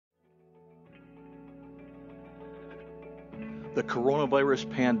The coronavirus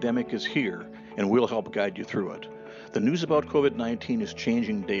pandemic is here, and we'll help guide you through it. The news about COVID-19 is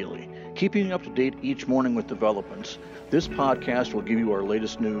changing daily. Keeping you up to date each morning with developments, this podcast will give you our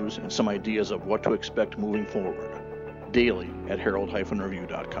latest news and some ideas of what to expect moving forward. Daily at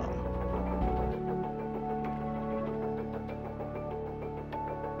herald-review.com.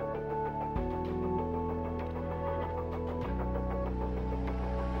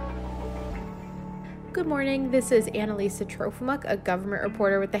 Good morning, this is Annalisa Trofimuk, a government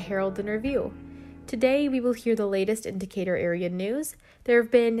reporter with the Herald and Review. Today we will hear the latest in Decatur area news. There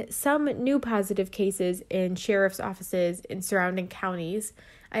have been some new positive cases in sheriff's offices in surrounding counties.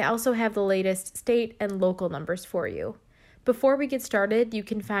 I also have the latest state and local numbers for you. Before we get started, you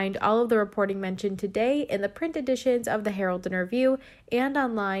can find all of the reporting mentioned today in the print editions of the Herald and Review and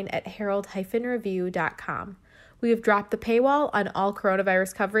online at herald-review.com. We have dropped the paywall on all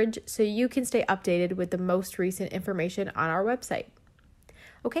coronavirus coverage so you can stay updated with the most recent information on our website.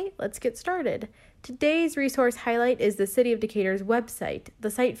 Okay, let's get started. Today's resource highlight is the City of Decatur's website. The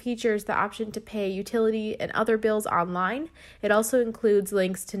site features the option to pay utility and other bills online. It also includes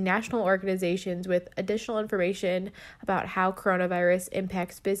links to national organizations with additional information about how coronavirus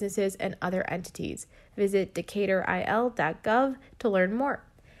impacts businesses and other entities. Visit decaturil.gov to learn more.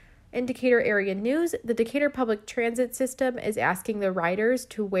 In Decatur area news, the Decatur Public Transit System is asking the riders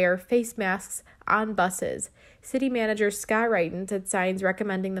to wear face masks on buses. City Manager Scott Wrighton said signs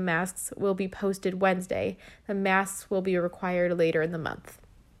recommending the masks will be posted Wednesday. The masks will be required later in the month.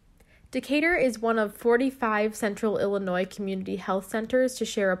 Decatur is one of 45 Central Illinois community health centers to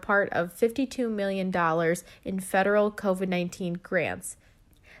share a part of $52 million in federal COVID-19 grants.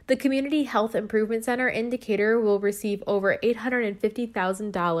 The Community Health Improvement Center in Decatur will receive over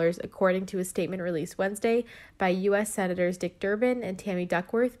 $850,000 according to a statement released Wednesday by U.S. Senators Dick Durbin and Tammy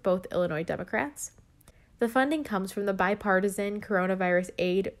Duckworth, both Illinois Democrats. The funding comes from the Bipartisan Coronavirus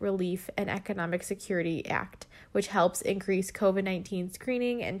Aid, Relief, and Economic Security Act, which helps increase COVID-19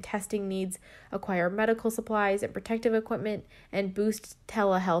 screening and testing needs, acquire medical supplies and protective equipment, and boost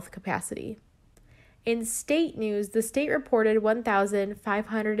telehealth capacity. In state news, the state reported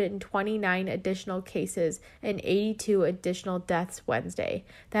 1,529 additional cases and 82 additional deaths Wednesday.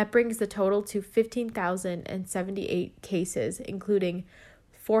 That brings the total to 15,078 cases, including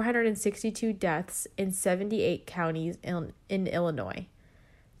 462 deaths in 78 counties in Illinois.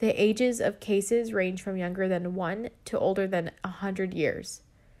 The ages of cases range from younger than 1 to older than 100 years.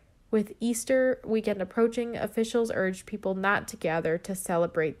 With Easter weekend approaching, officials urged people not to gather to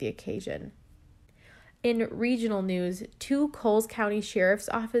celebrate the occasion. In regional news, 2 Coles County Sheriff's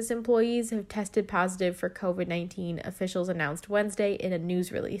Office employees have tested positive for COVID-19, officials announced Wednesday in a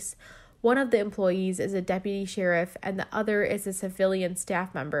news release. One of the employees is a deputy sheriff and the other is a civilian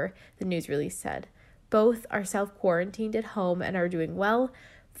staff member, the news release said. Both are self-quarantined at home and are doing well.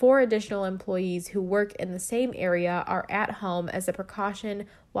 4 additional employees who work in the same area are at home as a precaution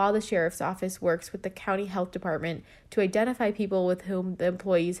while the sheriff's office works with the county health department to identify people with whom the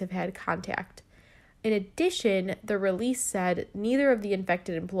employees have had contact. In addition, the release said neither of the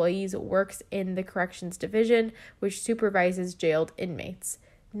infected employees works in the corrections division, which supervises jailed inmates.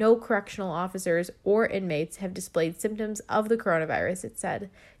 No correctional officers or inmates have displayed symptoms of the coronavirus, it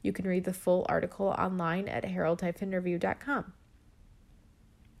said. You can read the full article online at herald-review.com.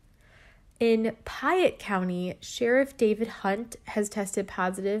 In Piatt County, Sheriff David Hunt has tested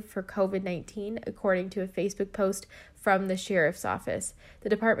positive for COVID-19, according to a Facebook post from the sheriff's office. The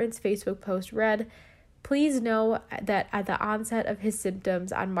department's Facebook post read, "Please know that at the onset of his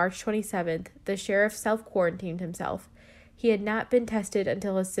symptoms on March 27th, the sheriff self-quarantined himself. He had not been tested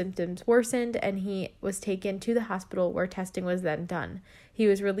until his symptoms worsened, and he was taken to the hospital where testing was then done. He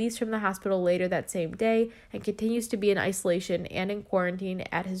was released from the hospital later that same day and continues to be in isolation and in quarantine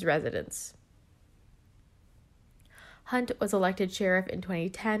at his residence." Hunt was elected sheriff in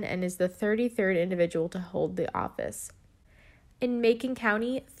 2010 and is the 33rd individual to hold the office. In Macon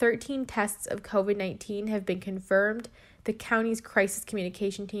County, 13 tests of COVID-19 have been confirmed, the county's crisis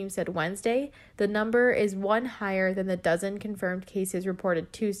communication team said Wednesday. The number is 1 higher than the dozen confirmed cases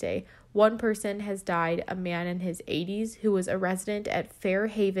reported Tuesday. 1 person has died, a man in his 80s who was a resident at Fair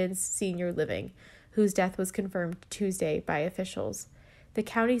Havens Senior Living, whose death was confirmed Tuesday by officials. The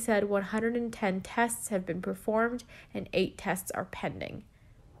county said 110 tests have been performed and 8 tests are pending.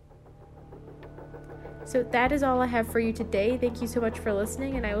 So that is all I have for you today. Thank you so much for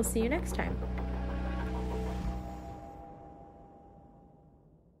listening, and I will see you next time.